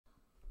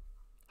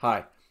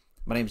Hi,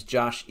 my name is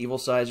Josh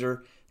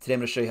Evilsizor. Today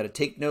I'm going to show you how to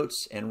take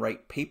notes and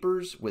write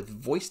papers with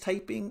voice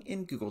typing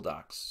in Google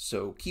Docs.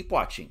 So keep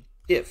watching.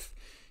 If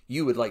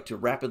you would like to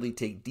rapidly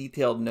take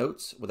detailed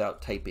notes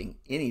without typing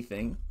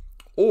anything,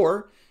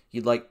 or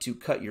you'd like to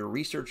cut your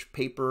research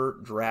paper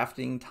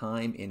drafting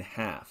time in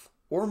half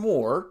or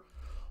more,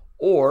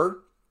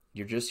 or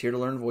you're just here to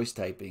learn voice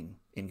typing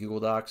in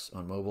Google Docs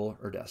on mobile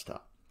or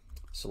desktop.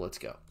 So let's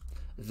go.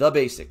 The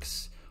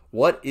basics.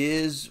 What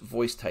is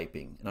voice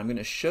typing? And I'm going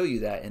to show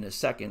you that in a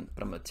second,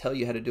 but I'm going to tell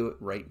you how to do it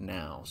right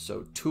now.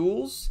 So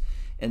tools,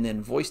 and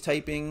then voice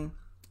typing,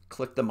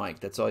 click the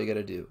mic. That's all you got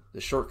to do. The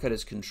shortcut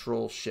is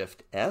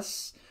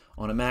Control-Shift-S.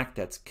 On a Mac,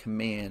 that's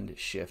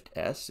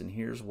Command-Shift-S, and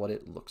here's what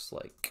it looks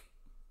like.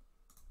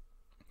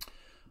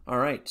 All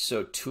right,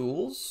 so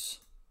tools,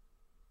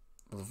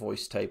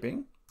 voice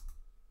typing.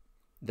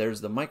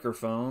 There's the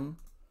microphone.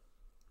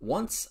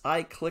 Once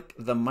I click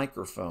the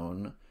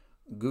microphone,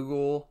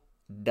 Google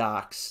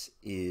Docs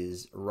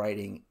is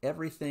writing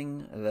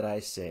everything that I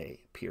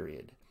say,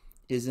 period.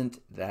 Isn't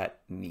that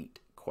neat?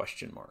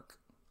 Question mark.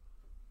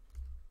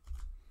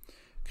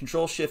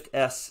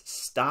 Control-Shift-S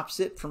stops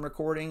it from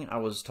recording. I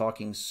was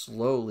talking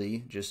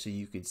slowly just so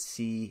you could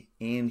see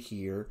and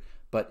hear,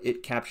 but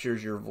it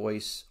captures your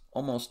voice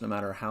almost no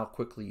matter how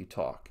quickly you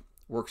talk.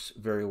 Works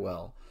very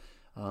well.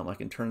 I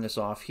can turn this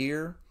off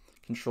here.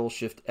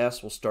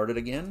 Control-Shift-S will start it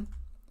again.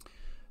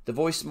 The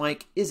voice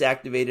mic is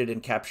activated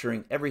and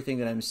capturing everything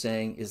that I'm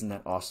saying. Isn't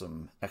that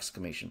awesome?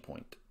 Exclamation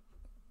point.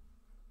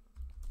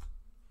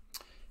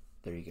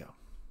 There you go.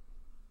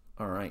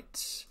 All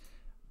right.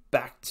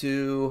 Back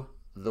to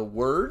the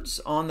words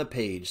on the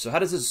page. So how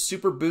does this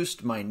super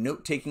boost my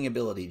note-taking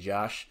ability,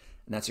 Josh?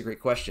 And that's a great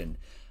question.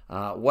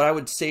 What I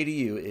would say to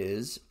you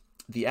is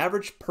the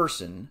average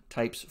person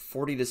types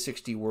 40 to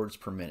 60 words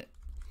per minute.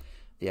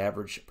 The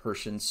average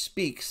person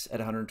speaks at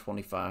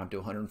 125 to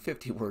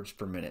 150 words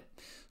per minute.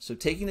 So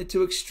taking the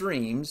two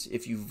extremes,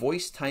 if you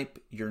voice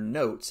type your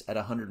notes at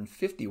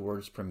 150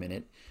 words per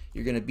minute,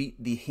 you're going to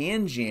beat the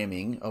hand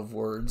jamming of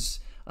words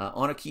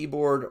on a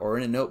keyboard or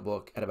in a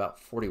notebook at about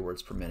 40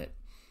 words per minute.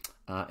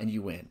 And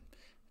you win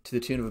to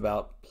the tune of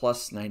about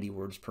plus 90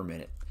 words per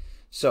minute.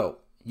 So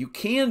you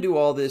can do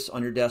all this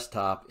on your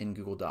desktop in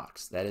Google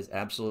Docs. That is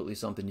absolutely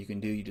something you can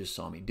do. You just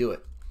saw me do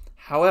it.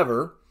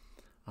 However,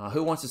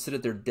 who wants to sit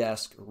at their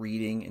desk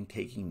reading and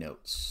taking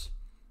notes?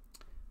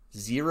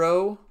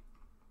 Zero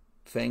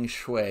feng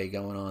shui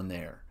going on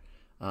there.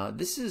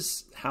 This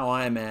is how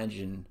I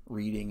imagine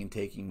reading and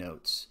taking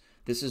notes.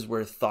 This is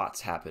where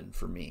thoughts happen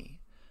for me.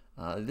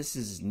 This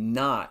is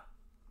not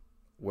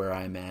where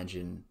I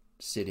imagine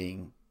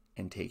sitting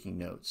and taking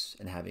notes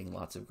and having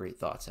lots of great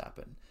thoughts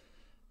happen.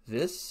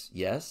 This,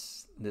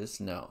 yes. This,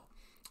 no.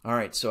 All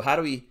right, so how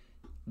do we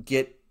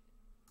get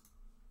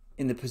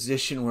in the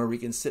position where we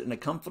can sit in a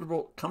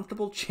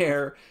comfortable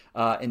chair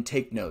and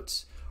take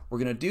notes? We're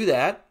going to do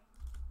that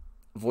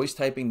voice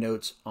typing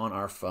notes on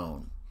our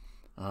phone.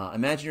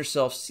 Imagine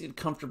yourself seated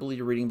comfortably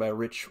reading by a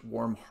rich,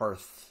 warm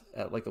hearth,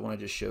 like the one I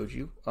just showed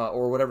you,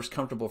 or whatever's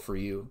comfortable for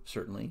you,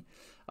 certainly,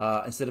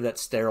 instead of that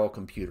sterile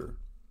computer.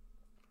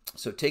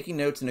 So taking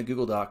notes in a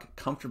Google Doc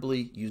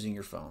comfortably using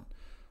your phone.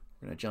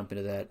 We're going to jump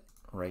into that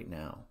right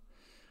now.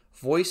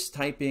 Voice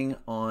typing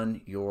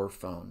on your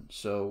phone.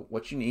 So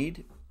what you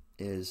need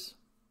is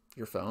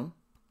your phone,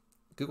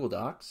 Google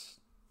Docs,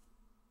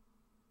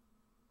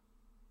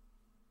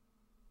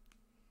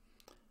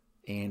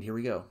 and here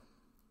we go.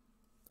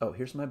 Oh,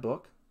 here's my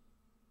book.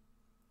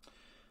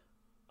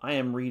 I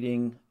am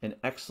reading an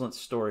excellent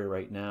story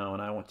right now,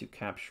 and I want to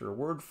capture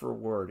word for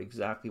word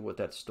exactly what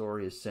that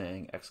story is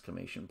saying,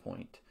 exclamation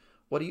point.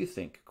 What do you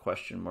think,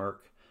 question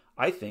mark?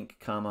 I think,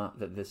 comma,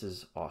 that this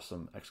is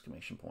awesome,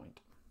 exclamation point.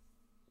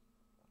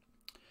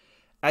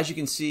 As you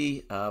can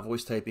see,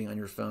 voice typing on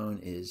your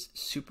phone is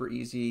super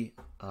easy,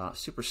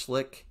 super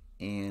slick,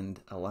 and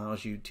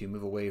allows you to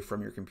move away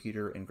from your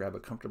computer and grab a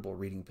comfortable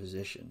reading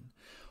position.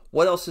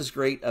 What else is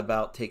great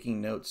about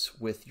taking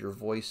notes with your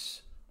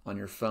voice on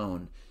your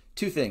phone?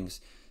 Two things.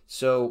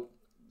 So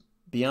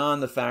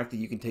beyond the fact that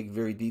you can take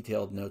very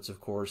detailed notes, of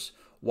course,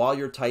 while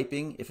you're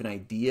typing, if an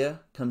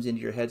idea comes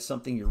into your head,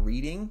 something you're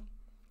reading,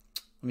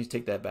 let me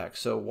take that back.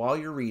 So while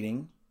you're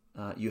reading,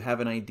 you have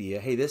an idea.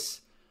 Hey,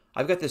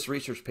 I've got this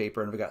research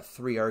paper and I've got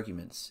 3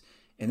 arguments.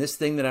 And this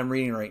thing that I'm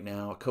reading right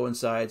now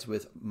coincides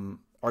with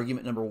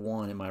argument number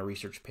 1 in my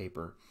research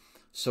paper.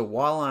 So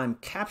while I'm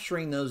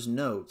capturing those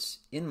notes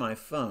in my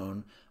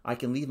phone, I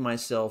can leave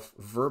myself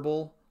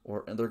verbal,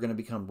 or they're going to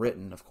become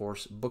written, of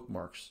course,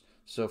 bookmarks.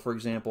 So for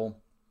example,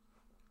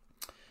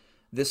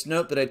 this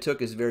note that I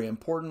took is very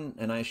important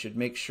and I should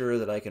make sure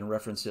that I can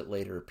reference it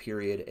later,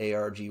 period,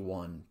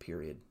 ARG1,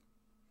 period.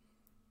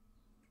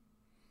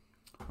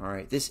 All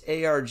right, this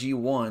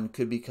ARG1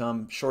 could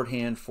become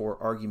shorthand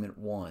for argument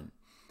 1.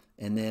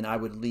 And then I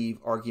would leave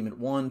argument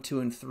 1, 2,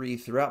 and 3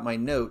 throughout my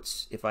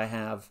notes if I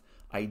have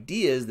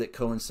ideas that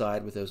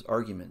coincide with those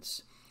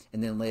arguments.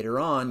 And then later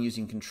on,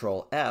 using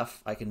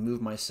Control-F, I can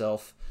move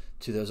myself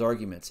to those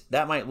arguments.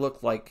 That might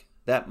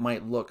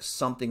look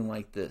something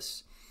like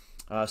this.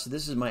 So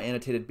this is my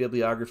annotated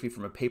bibliography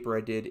from a paper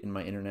I did in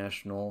my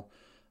international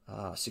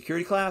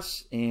security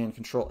class. And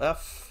Control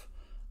F,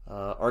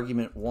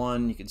 argument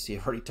 1, you can see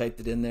I've already typed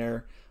it in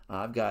there.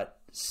 I've got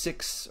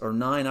 6 or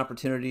 9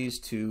 opportunities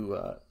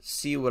to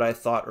see what I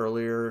thought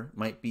earlier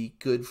might be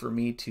good for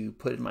me to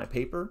put in my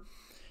paper.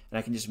 And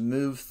I can just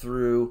move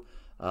through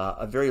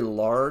a very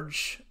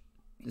large,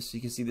 so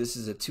you can see this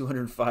is a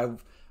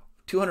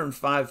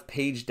 205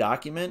 page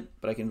document,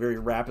 but I can very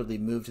rapidly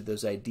move to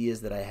those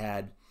ideas that I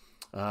had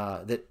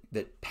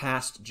that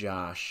passed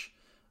Josh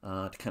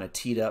to kind of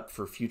teed up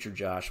for future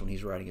Josh when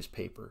he's writing his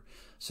paper.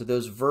 So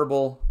those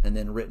verbal and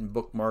then written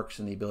bookmarks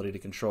and the ability to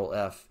Control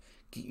F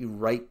get you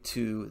right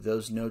to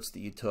those notes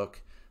that you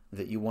took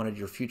that you wanted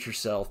your future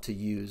self to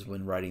use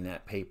when writing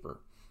that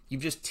paper.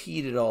 You've just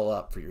teed it all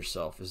up for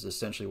yourself is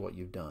essentially what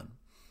you've done.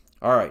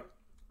 All right.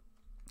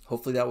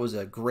 Hopefully that was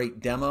a great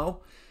demo.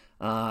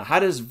 How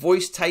does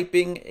voice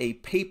typing a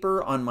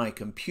paper on my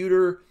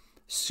computer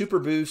super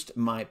boost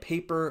my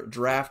paper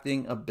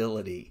drafting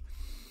ability?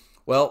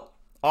 Well,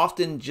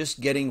 often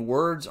just getting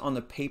words on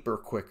the paper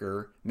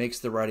quicker makes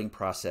the writing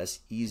process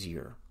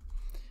easier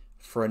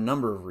for a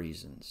number of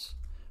reasons.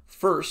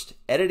 First,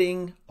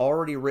 editing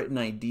already written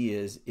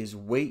ideas is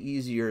way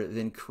easier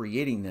than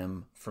creating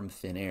them from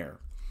thin air.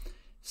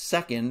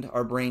 Second,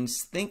 our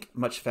brains think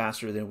much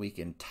faster than we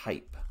can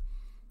type,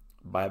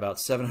 by about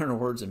 700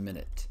 words a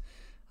minute.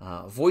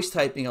 Voice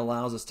typing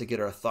allows us to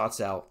get our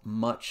thoughts out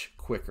much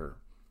quicker.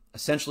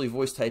 Essentially,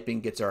 voice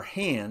typing gets our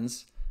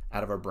hands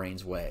out of our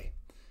brain's way.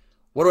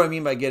 What do I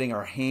mean by getting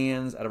our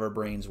hands out of our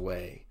brain's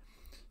way?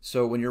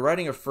 So when you're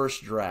writing a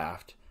first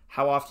draft,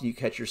 how often do you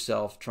catch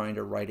yourself trying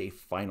to write a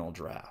final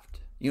draft?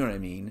 You know what I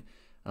mean?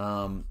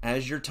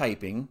 As you're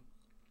typing,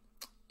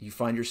 you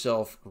find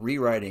yourself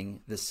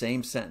rewriting the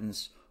same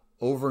sentence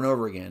over and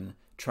over again,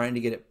 trying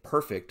to get it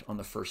perfect on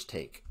the first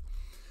take.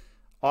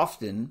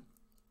 Often,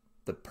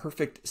 the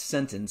perfect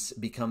sentence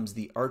becomes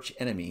the arch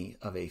enemy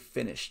of a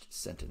finished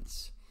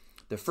sentence.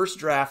 The first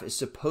draft is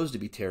supposed to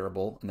be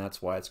terrible, and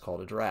that's why it's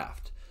called a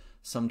draft.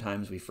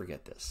 Sometimes we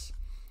forget this.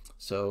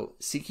 So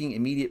seeking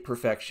immediate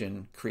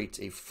perfection creates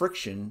a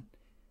friction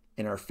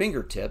in our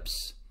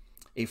fingertips,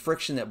 a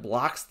friction that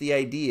blocks the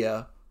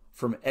idea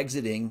from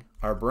exiting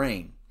our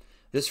brain.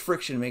 This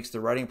friction makes the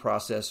writing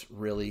process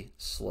really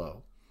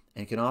slow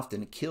and can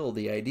often kill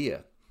the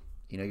idea.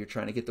 You know, you're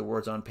trying to get the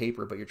words on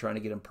paper, but you're trying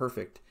to get them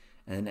perfect.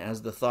 And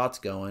as the thoughts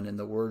going and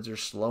the words are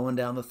slowing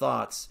down the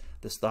thoughts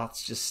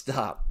just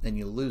stop and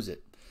you lose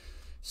it.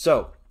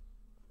 So,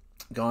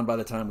 gone by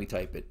the time we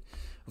type it.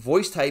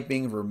 Voice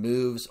typing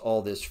removes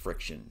all this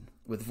friction.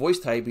 With voice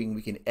typing,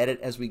 we can edit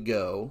as we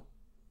go.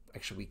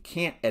 Actually, we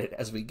can't edit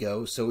as we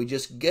go, so we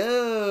just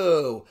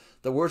go.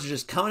 The words are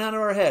just coming out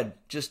of our head.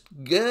 Just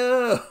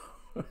go.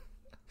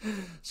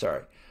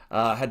 Sorry.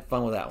 Had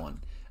fun with that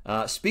one.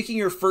 Speaking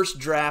your first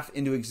draft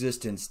into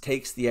existence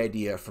takes the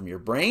idea from your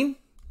brain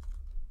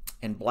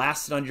and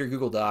blasts it onto your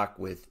Google Doc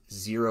with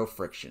zero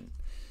friction.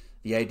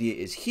 The idea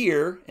is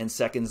here, and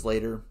seconds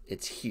later,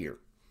 it's here.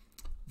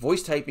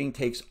 Voice typing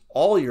takes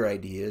all your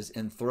ideas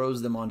and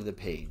throws them onto the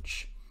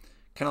page.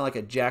 Kind of like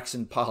a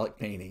Jackson Pollock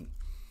painting.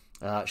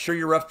 Sure,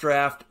 your rough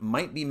draft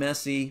might be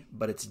messy,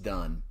 but it's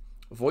done.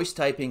 Voice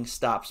typing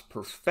stops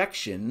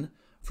perfection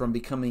from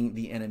becoming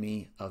the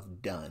enemy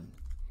of done.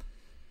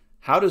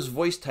 How does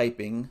voice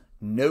typing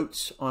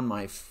notes on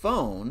my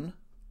phone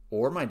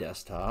or my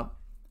desktop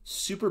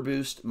super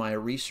boost my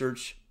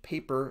research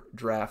paper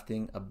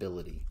drafting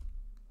ability?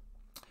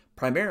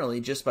 Primarily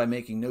just by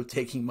making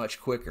note-taking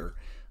much quicker.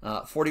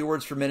 40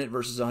 words per minute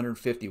versus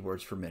 150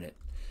 words per minute.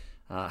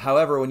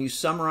 However, when you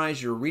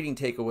summarize your reading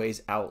takeaways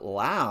out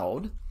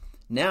loud,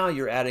 now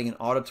you're adding an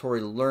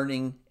auditory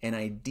learning and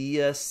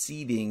idea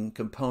seeding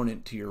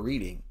component to your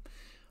reading.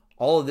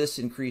 All of this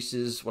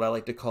increases what I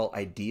like to call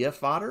idea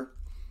fodder,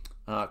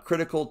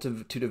 critical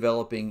to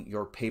developing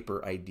your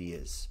paper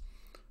ideas.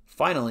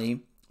 Finally,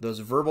 those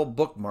verbal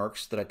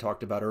bookmarks that I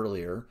talked about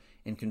earlier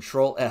in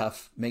Control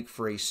F make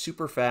for a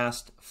super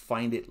fast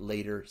find it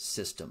later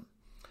system.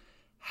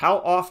 How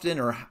often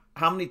or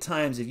how many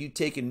times have you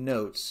taken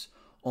notes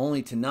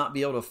only to not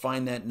be able to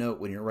find that note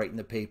when you're writing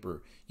the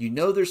paper? You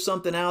know there's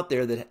something out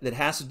there that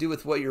has to do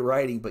with what you're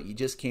writing, but you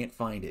just can't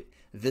find it.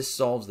 This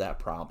solves that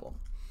problem.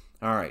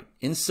 All right,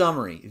 in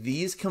summary,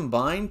 these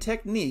combined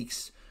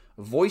techniques,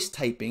 voice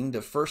typing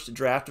the first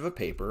draft of a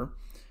paper,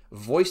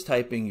 voice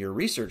typing your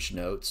research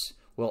notes,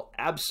 will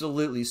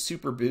absolutely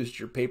super boost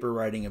your paper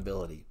writing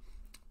ability.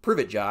 Prove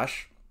it,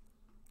 Josh.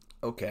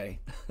 Okay.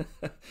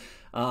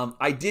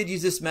 I did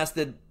use this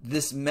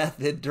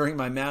method during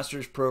my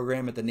master's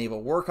program at the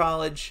Naval War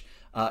College.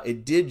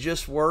 It did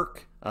just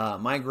work.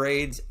 My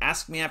grades,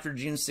 ask me after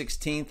June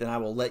 16th and I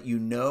will let you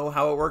know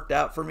how it worked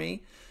out for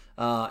me.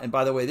 And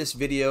by the way, this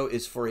video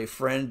is for a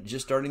friend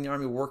just starting the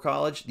Army War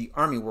College,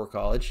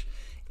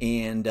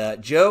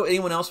 And Joe,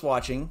 anyone else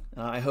watching,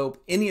 I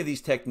hope any of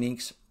these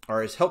techniques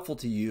are as helpful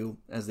to you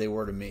as they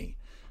were to me.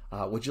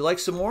 Would you like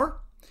some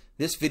more?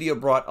 This video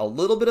brought a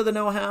little bit of the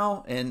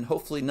know-how and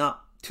hopefully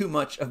not too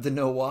much of the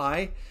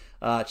know-why.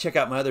 Check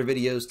out my other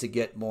videos to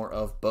get more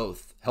of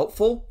both.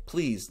 Helpful?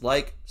 Please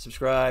like,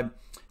 subscribe,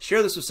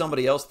 share this with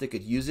somebody else that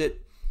could use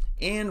it.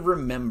 And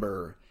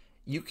remember,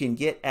 you can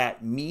get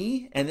at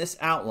me and this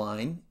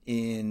outline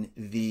in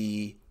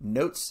the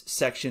notes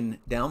section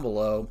down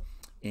below.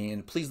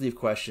 And please leave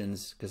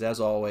questions, because as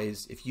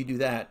always, if you do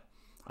that,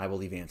 I will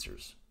leave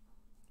answers.